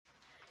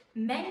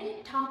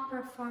Many top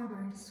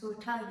performers will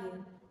tell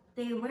you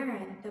they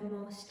weren't the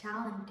most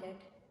talented.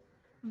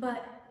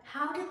 But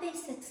how did they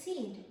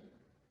succeed?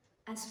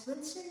 As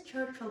Winston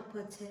Churchill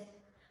puts it,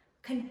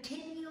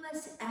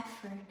 continuous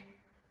effort,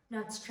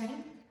 not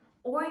strength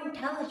or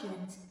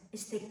intelligence,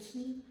 is the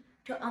key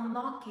to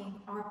unlocking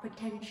our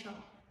potential.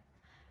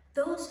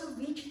 Those who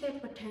reach their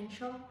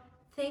potential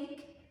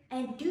think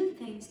and do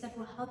things that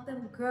will help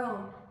them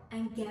grow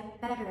and get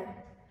better.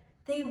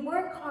 They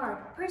work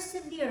hard,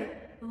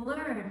 persevere,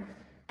 learn,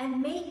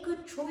 and make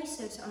good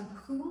choices on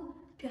who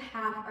to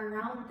have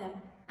around them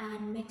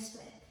and mix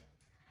with.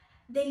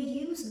 They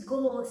use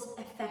goals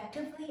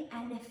effectively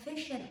and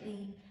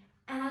efficiently,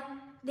 and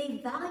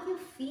they value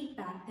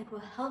feedback that will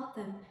help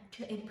them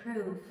to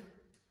improve.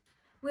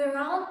 We're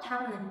all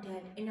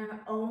talented in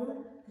our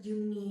own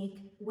unique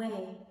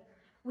way.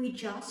 We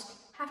just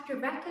have to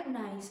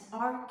recognize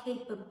our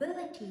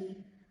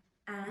capability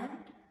and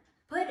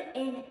put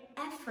in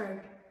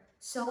effort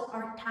so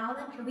our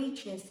talent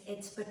reaches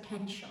its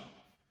potential.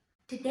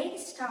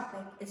 Today's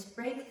topic is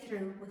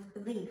breakthrough with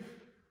belief.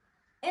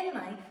 In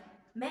life,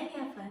 many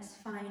of us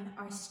find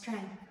our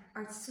strength,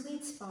 our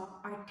sweet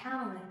spot, our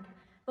talent,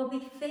 but we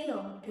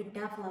fail to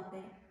develop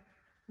it.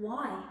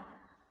 Why?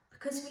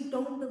 Because we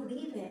don't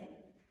believe it.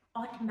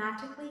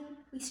 Automatically,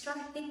 we start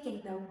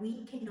thinking that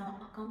we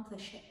cannot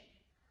accomplish it.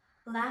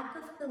 Lack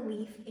of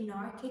belief in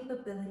our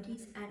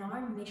capabilities and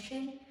our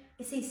mission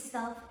is a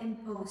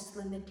self-imposed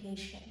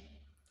limitation.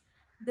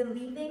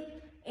 Believing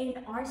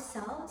in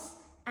ourselves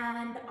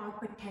and our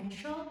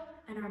potential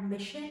and our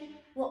mission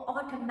will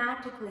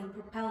automatically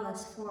propel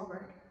us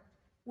forward.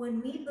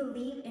 When we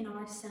believe in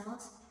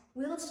ourselves,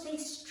 we'll stay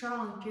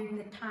strong during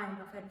the time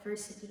of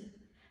adversity.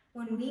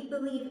 When we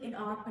believe in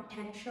our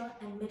potential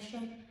and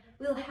mission,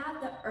 we'll have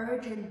the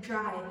urge and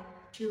drive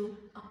to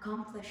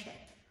accomplish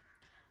it.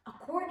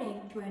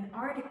 According to an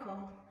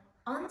article,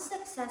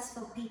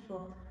 unsuccessful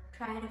people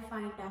try to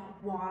find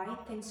out why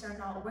things are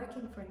not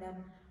working for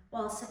them,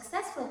 while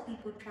successful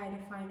people try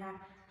to find out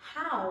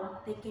how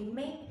they can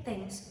make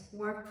things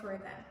work for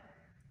them.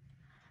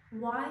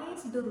 Why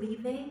is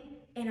believing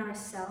in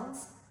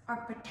ourselves, our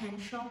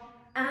potential,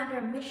 and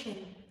our mission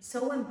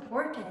so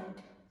important?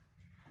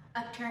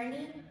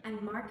 Attorney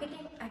and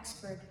marketing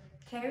expert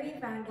Carrie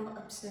Randall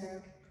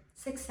observed,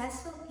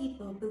 successful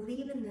people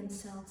believe in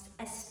themselves,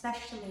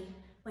 especially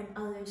when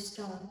others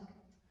don't.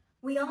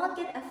 We all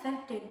get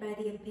affected by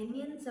the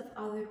opinions of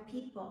other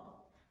people,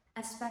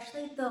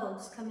 especially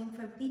those coming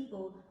from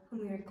people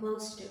whom we are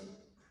close to.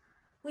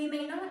 We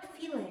may not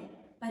feel it,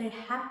 but it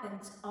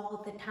happens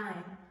all the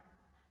time.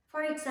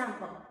 For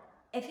example,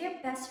 if your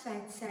best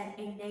friend said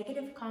a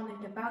negative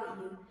comment about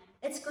you,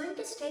 it's going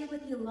to stay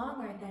with you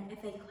longer than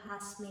if a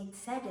classmate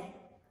said it.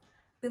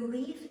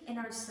 Belief in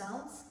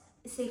ourselves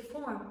is a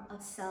form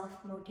of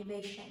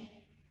self-motivation.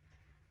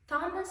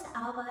 Thomas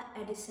Alva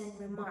Edison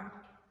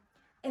remarked,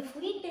 if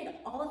we did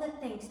all the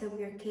things that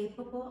we are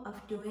capable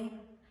of doing,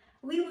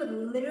 we would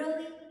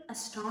literally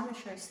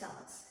astonish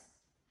ourselves.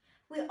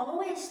 We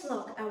always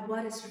look at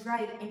what is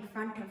right in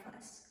front of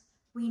us.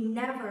 We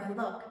never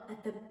look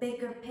at the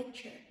bigger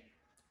picture.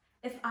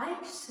 If I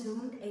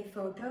zoomed a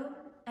photo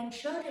and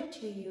showed it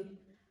to you,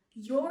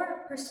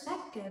 your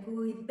perspective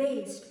will be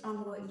based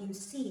on what you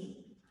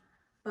see.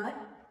 But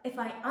if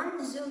I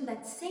unzoom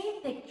that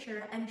same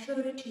picture and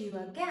showed it to you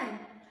again,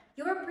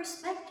 your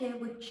perspective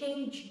would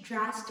change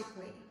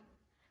drastically.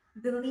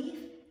 Belief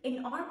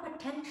in our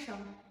potential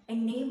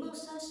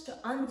enables us to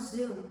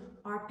unzoom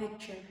our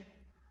picture.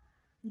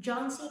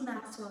 John C.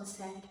 Maxwell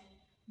said,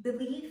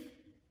 belief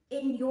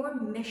in your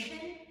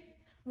mission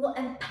will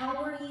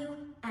empower you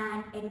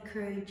and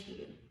encourage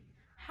you.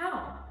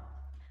 How?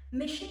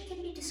 Mission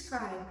can be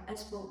described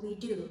as what we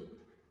do.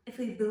 If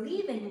we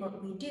believe in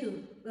what we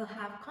do, we'll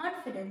have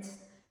confidence,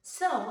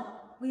 so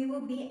we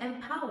will be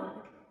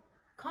empowered.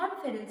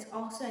 Confidence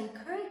also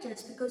encourages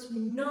us because we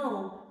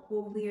know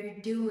what we're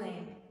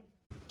doing.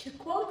 To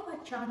quote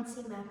what John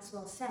C.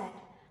 Maxwell said,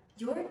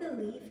 your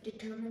belief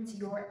determines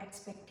your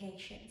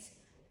expectations.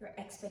 Your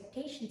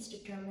expectations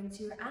determines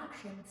your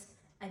actions,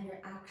 and your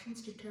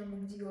actions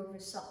determines your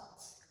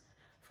results.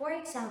 For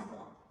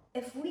example,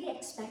 if we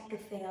expect to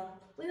fail,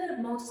 we would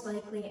most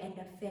likely end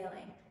up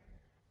failing.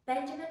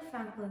 Benjamin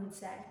Franklin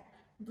said,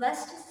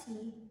 blessed is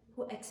he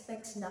who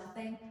expects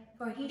nothing,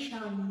 for he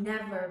shall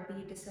never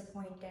be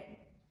disappointed.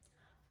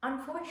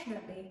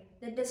 Unfortunately,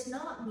 that does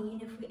not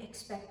mean if we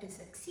expect to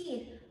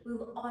succeed, we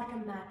will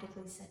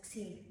automatically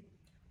succeed.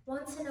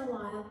 Once in a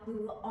while, we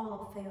will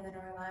all fail in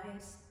our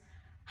lives.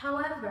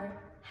 However,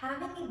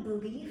 having a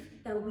belief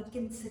that we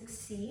can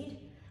succeed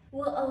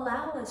will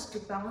allow us to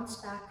bounce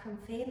back from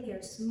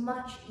failures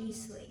much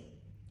easily.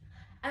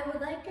 I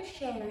would like to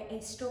share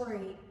a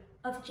story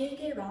of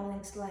J.K.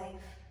 Rowling's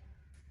life.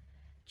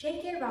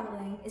 J.K.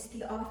 Rowling is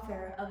the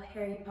author of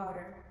Harry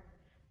Potter.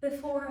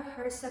 Before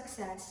her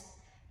success,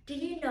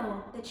 did you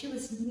know that she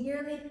was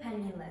nearly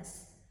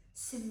penniless,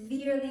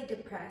 severely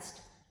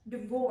depressed,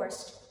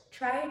 divorced,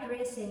 tried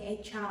raising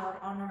a child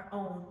on her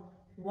own,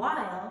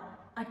 while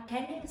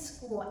attending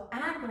school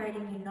and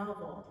writing a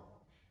novel?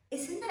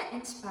 Isn't that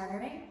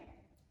inspiring?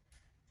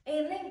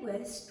 A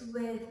linguist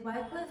with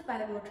Wycliffe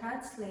Bible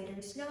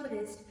translators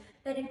noticed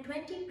that in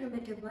 20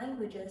 primitive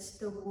languages,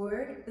 the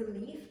word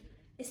belief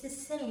is the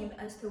same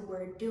as the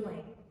word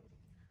doing.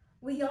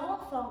 We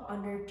all fall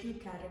under two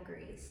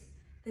categories: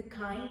 the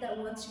kind that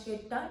wants to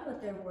get done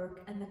with their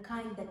work and the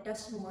kind that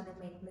doesn't want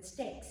to make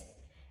mistakes.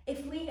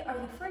 If we are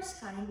the first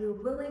kind,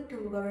 we're willing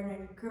to learn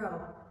and grow.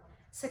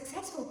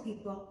 Successful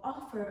people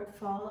often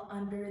fall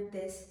under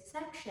this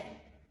section.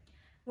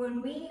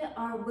 When we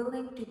are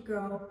willing to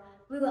grow,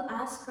 we will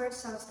ask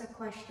ourselves the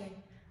question: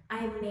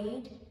 I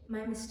made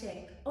my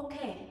mistake.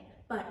 Okay,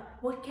 but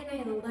what can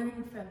I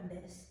learn from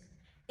this?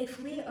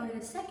 If we are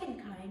the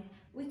second kind,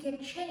 we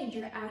can change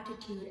our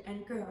attitude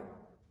and grow.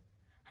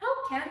 How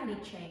can we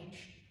change?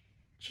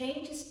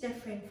 Change is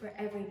different for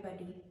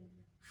everybody.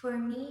 For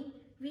me,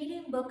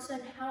 reading books on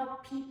how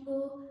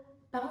people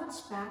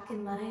bounce back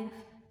in life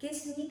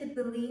gives me the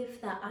belief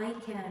that I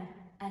can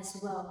as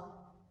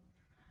well.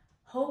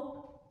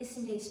 Hope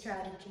isn't a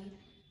strategy.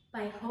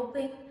 By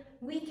hoping,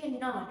 we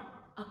cannot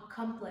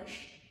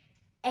accomplish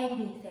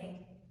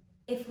anything.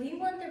 If we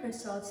want the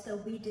results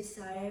that we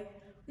desire,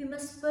 we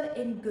must put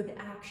in good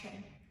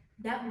action.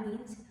 That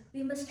means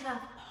we must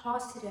have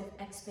positive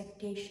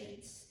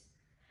expectations.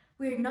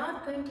 We're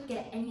not going to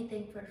get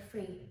anything for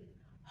free.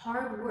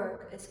 Hard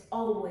work is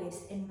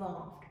always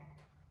involved.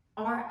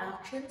 Our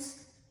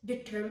actions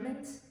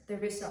determines the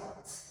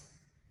results.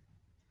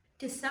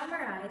 To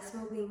summarize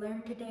what we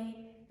learned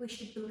today, we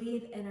should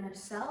believe in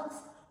ourselves,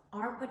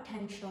 our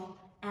potential,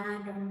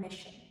 and our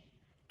mission.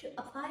 To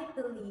apply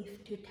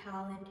belief to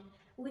talent,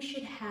 we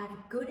should have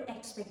good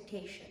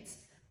expectations,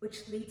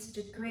 which leads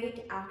to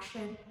great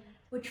action,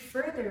 which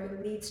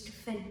further leads to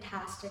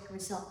fantastic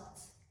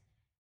results.